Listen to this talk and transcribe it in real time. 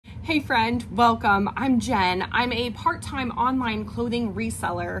Hey friend, welcome. I'm Jen. I'm a part-time online clothing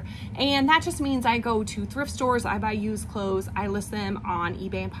reseller, and that just means I go to thrift stores, I buy used clothes, I list them on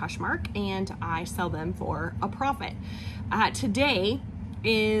eBay and Poshmark, and I sell them for a profit. Today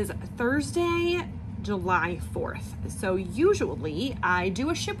is Thursday, July 4th. So usually I do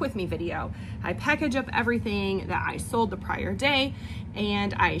a ship with me video. I package up everything that I sold the prior day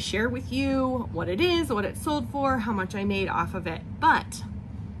and I share with you what it is, what it's sold for, how much I made off of it. But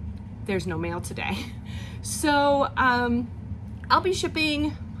there's no mail today. So I'll be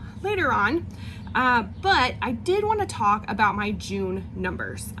shipping later on. But I did want to talk about my June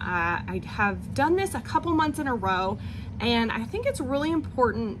numbers. I have done this a couple months in a row, and I think it's really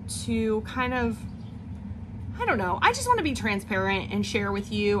important to kind of, I don't know, I just want to be transparent and share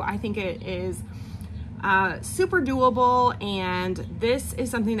with you. I think it is super doable, and this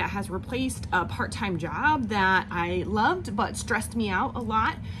is something that has replaced a part-time job that I loved but stressed me out a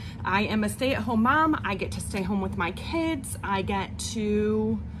lot. I am a stay-at-home mom. I get to stay home with my kids. I get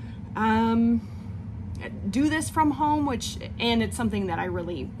to do this from home, and it's something that I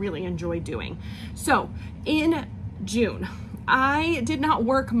really enjoy doing. So in June, I did not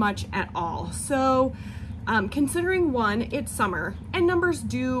work much at all. So considering one, it's summer and numbers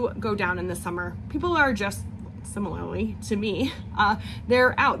do go down in the summer. People are just similarly to me,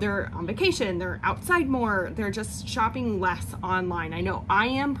 they're out, they're on vacation, they're outside more, they're just shopping less online. I know I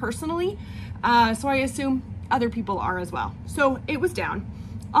am personally, so I assume other people are as well. So it was down.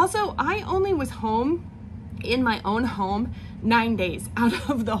 Also, I only was home in my own home 9 days out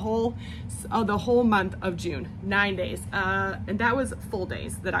of the whole month of June, 9 days. And that was full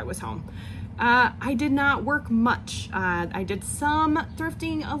days that I was home. I did not work much. I did some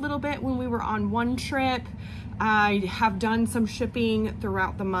thrifting a little bit when we were on one trip. I have done some shipping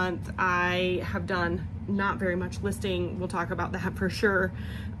throughout the month. I have done not very much listing. We'll talk about that for sure.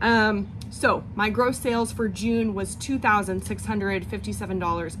 So my gross sales for June was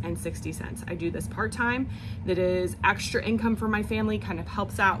 $2,657.60. I do this part-time. That is extra income for my family, kind of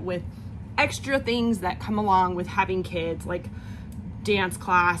helps out with extra things that come along with having kids, like dance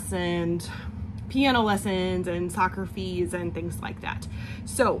class and piano lessons and soccer fees and things like that.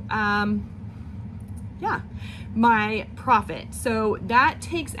 So yeah, my profit. So that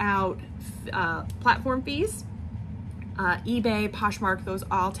takes out platform fees, eBay, Poshmark, those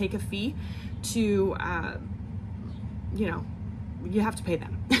all take a fee to, you know, you have to pay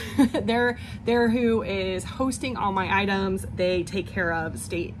them. They're who is hosting all my items. They take care of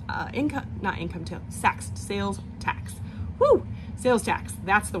state sales tax. Woo! Sales tax,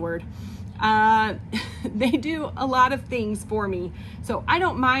 that's the word. They do a lot of things for me. So I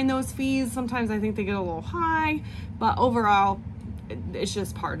don't mind those fees. Sometimes I think they get a little high, but overall, it's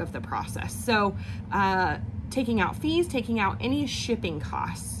just part of the process. So taking out fees, taking out any shipping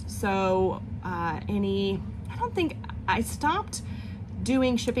costs. So I don't think I stopped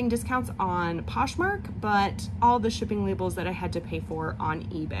doing shipping discounts on Poshmark, but all the shipping labels that I had to pay for on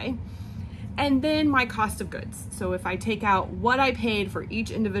eBay. And then my cost of goods. So if I take out what I paid for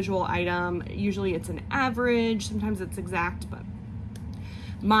each individual item, usually it's an average, sometimes it's exact, but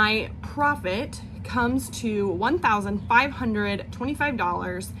my profit comes to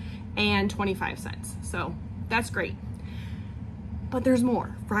 $1,525.25. So that's great. But there's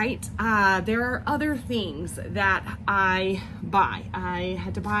more, right? There are other things that I buy. I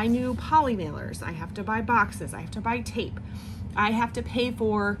had to buy new poly mailers. I have to buy boxes. I have to buy tape. I have to pay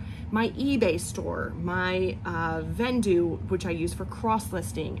for my eBay store, my Vendu, which I use for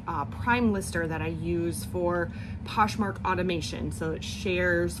cross-listing, Prime Lister that I use for Poshmark automation. So it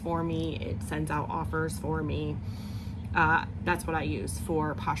shares for me, it sends out offers for me. That's what I use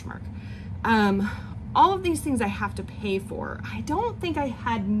for Poshmark. All of these things I have to pay for. I don't think I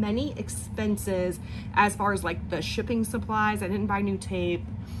had many expenses as far as like the shipping supplies. I didn't buy new tape.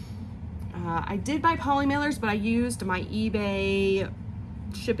 I did buy poly mailers, but I used my eBay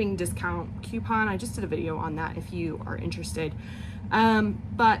shipping discount coupon. I just did a video on that if you are interested.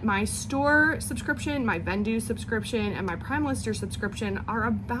 But my store subscription, my Vendu subscription, and my Prime Lister subscription are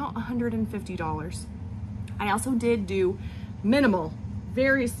about $150. I also did do minimal,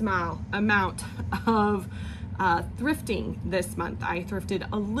 very small amount of thrifting this month. I thrifted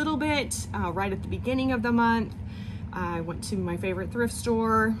a little bit right at the beginning of the month. I went to my favorite thrift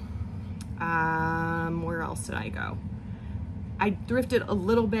store. Where else did I go? I thrifted a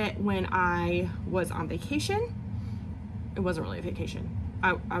little bit when I was on vacation. It wasn't really a vacation.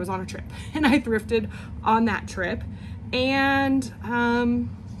 I was on a trip and I thrifted on that trip. And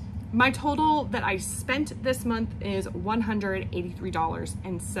My total that I spent this month is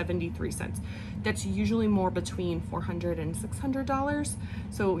 $183.73. That's usually more between $400 and $600.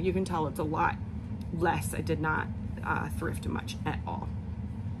 So you can tell it's a lot less. I did not thrift much at all.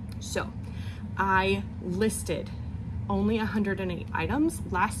 So I listed only 108 items.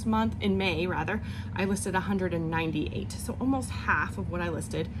 Last month, in May rather, I listed 198. So almost half of what I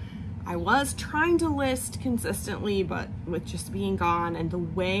listed. I was trying to list consistently, but with just being gone and the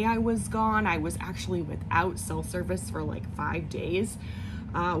way I was gone, I was actually without cell service for like 5 days,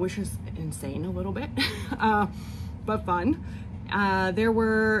 which is insane a little bit, but fun. There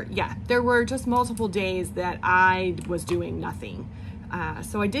were just multiple days that I was doing nothing.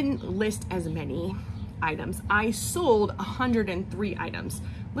 So I didn't list as many items. I sold 103 items,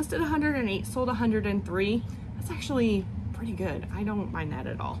 listed 108, sold 103. That's actually pretty good. I don't mind that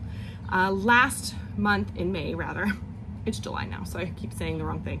at all. Last month in May, rather, it's July now, so I keep saying the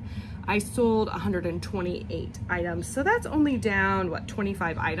wrong thing. I sold 128 items. So that's only down, what,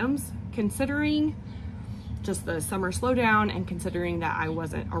 25 items, considering just the summer slowdown and considering that I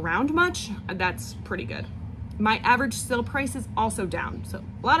wasn't around much. That's pretty good. My average sale price is also down. So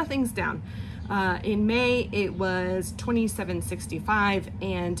a lot of things down. In May, it was $27.65,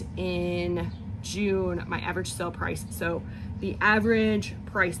 and in June, my average sale price, so the average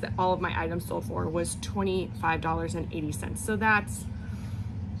price that all of my items sold for was $25.80. So that's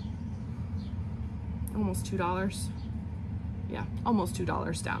almost $2. Yeah, almost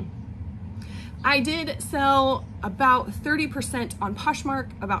 $2 down. I did sell about 30% on Poshmark,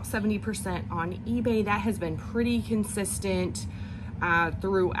 about 70% on eBay. That has been pretty consistent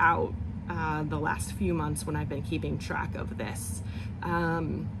throughout the last few months when I've been keeping track of this.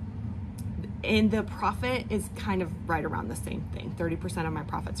 And the profit is kind of right around the same thing. 30% of my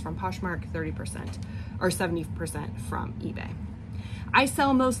profits from Poshmark, 30% or 70% from eBay. I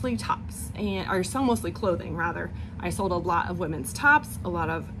sell mostly tops, or sell mostly clothing rather. I sold a lot of women's tops, a lot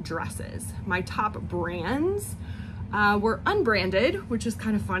of dresses. My top brands were unbranded, which is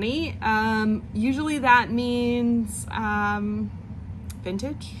kind of funny. Usually that means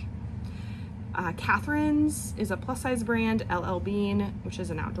vintage. Catherine's is a plus size brand, LL Bean, which is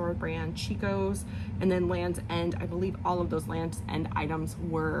an outdoor brand, Chico's, and then Land's End. I believe all of those Land's End items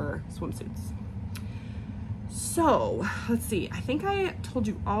were swimsuits. So let's see, I think I told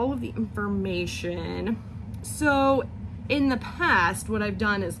you all of the information. So in the past, what I've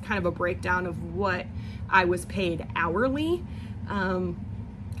done is kind of a breakdown of what I was paid hourly. And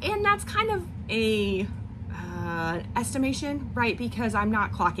that's kind of a estimation, right? Because I'm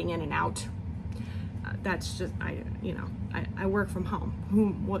not clocking in and out. That's just, I work from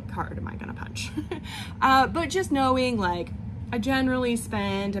home. What card am I gonna punch? But just knowing, like, I generally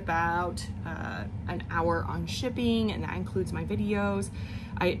spend about an hour on shipping, and that includes my videos.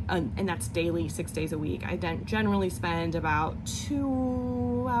 And that's daily, 6 days a week. I then generally spend about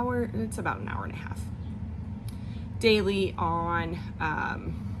 2 hours, it's about an hour and a half daily on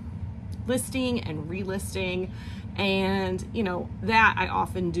listing and relisting. And, that I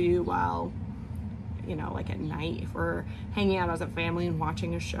often do while, like at night, if we're hanging out as a family and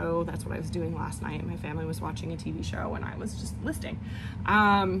watching a show. That's what I was doing last night. My family was watching a TV show and I was just listing.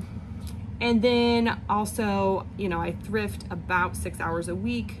 And then also, I thrift about 6 hours a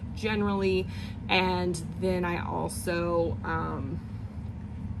week generally. And then I also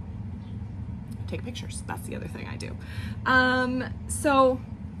take pictures. That's the other thing I do. So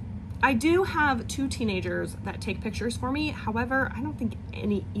I do have 2 teenagers that take pictures for me. However, I don't think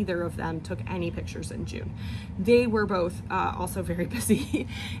either of them took any pictures in June. They were both also very busy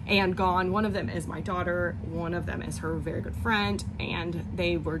and gone. One of them is my daughter. One of them is her very good friend, and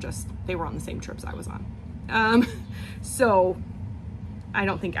they were on the same trips I was on. So I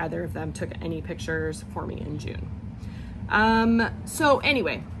don't think either of them took any pictures for me in June. So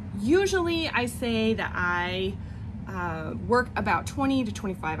anyway, usually I say that I work about 20 to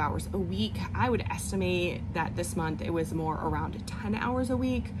 25 hours a week. I would estimate that this month it was more around 10 hours a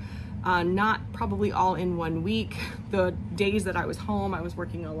week, not probably all in 1 week. The days that I was home, I was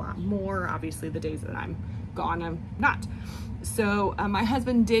working a lot more. Obviously the days that I'm gone, I'm not. So my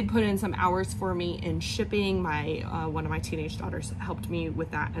husband did put in some hours for me in shipping. One of my teenage daughters helped me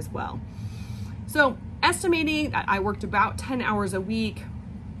with that as well. So estimating that I worked about 10 hours a week,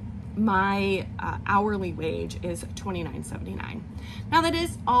 my hourly wage is $29.79. Now that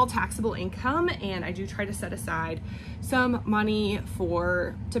is all taxable income, and I do try to set aside some money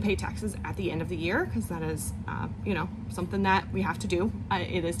to pay taxes at the end of the year, because that is something that we have to do.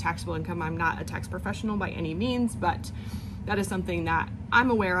 It is taxable income. I'm not a tax professional by any means, but that is something that I'm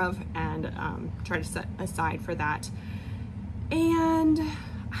aware of and try to set aside for that. And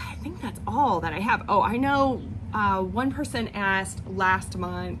think that's all that I have. Oh, I know one person asked last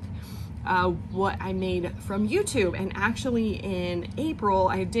month what I made from YouTube, and actually in April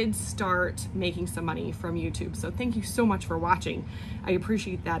I did start making some money from YouTube. So thank you so much for watching. I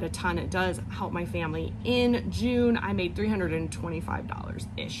appreciate that a ton. It does help my family. In June I made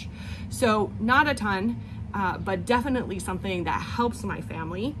 $325-ish. So not a ton, but definitely something that helps my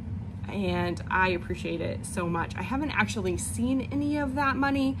family, and I appreciate it so much. I haven't actually seen any of that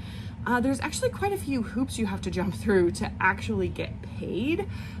money. There's actually quite a few hoops you have to jump through to actually get paid.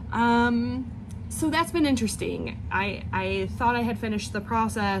 So that's been interesting. I thought I had finished the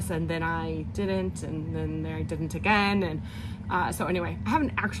process, and then I didn't, and then I didn't again. And so anyway, I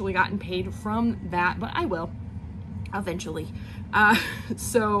haven't actually gotten paid from that, but I will eventually.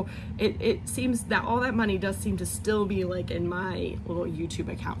 So it seems that all that money does seem to still be like in my little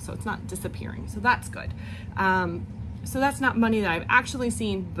YouTube account, so it's not disappearing. So that's good. So that's not money that I've actually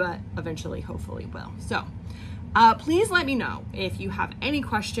seen, but eventually, hopefully will. So please let me know if you have any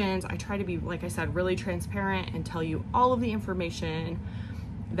questions. I try to be, like I said, really transparent and tell you all of the information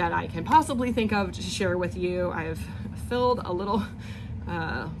that I can possibly think of to share with you. I've filled a little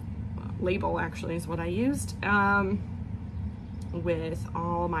label, actually is what I used, with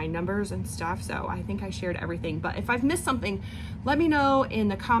all my numbers and stuff. So I think I shared everything, but if I've missed something, let me know in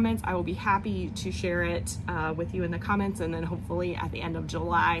the comments. I will be happy to share it with you in the comments, and then hopefully at the end of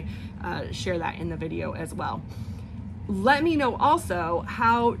July, share that in the video as well. Let me know also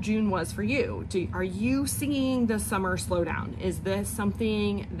how June was for you. Are you seeing the summer slowdown? Is this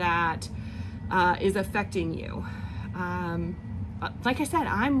something that is affecting you? Like I said,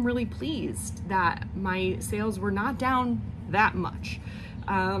 I'm really pleased that my sales were not down that much,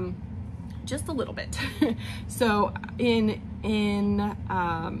 just a little bit. So in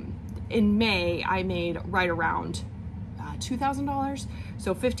May, I made right around $2,000.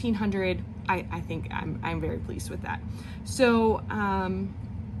 So $1,500. I think I'm very pleased with that. So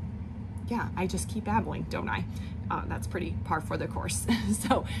yeah, I just keep babbling, don't I? That's pretty par for the course.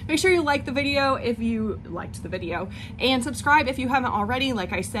 So make sure you like the video if you liked the video, and subscribe if you haven't already.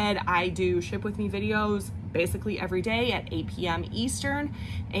 Like I said, I do Ship With Me videos basically every day at 8 p.m. Eastern,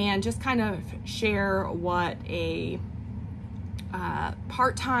 and just kind of share what a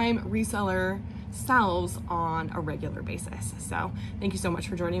part-time reseller sells on a regular basis. So thank you so much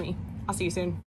for joining me. I'll see you soon.